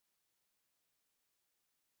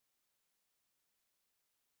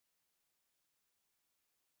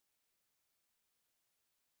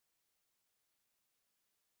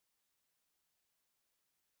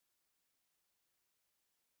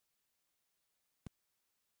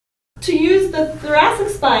To use the thoracic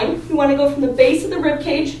spine, you want to go from the base of the rib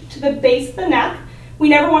cage to the base of the neck. We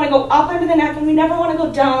never want to go up under the neck, and we never want to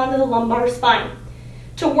go down onto the lumbar spine.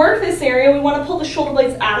 To work this area, we want to pull the shoulder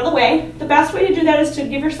blades out of the way. The best way to do that is to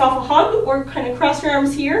give yourself a hug or kind of cross your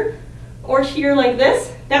arms here or here like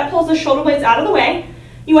this. That pulls the shoulder blades out of the way.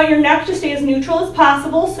 You want your neck to stay as neutral as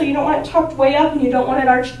possible, so you don't want it tucked way up and you don't want it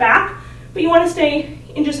arched back, but you want to stay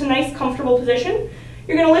in just a nice comfortable position.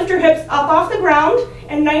 You're going to lift your hips up off the ground,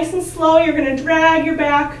 and nice and slow you're going to drag your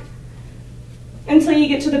back until you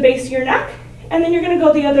get to the base of your neck, and then you're going to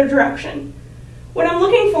go the other direction. What I'm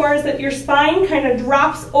looking for is that your spine kind of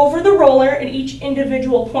drops over the roller at each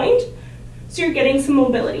individual point, so you're getting some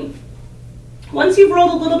mobility. Once you've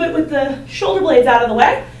rolled a little bit with the shoulder blades out of the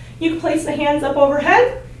way, you can place the hands up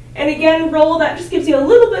overhead, and again roll. That just gives you a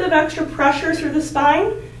little bit of extra pressure through the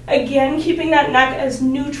spine, again keeping that neck as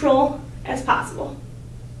neutral as possible.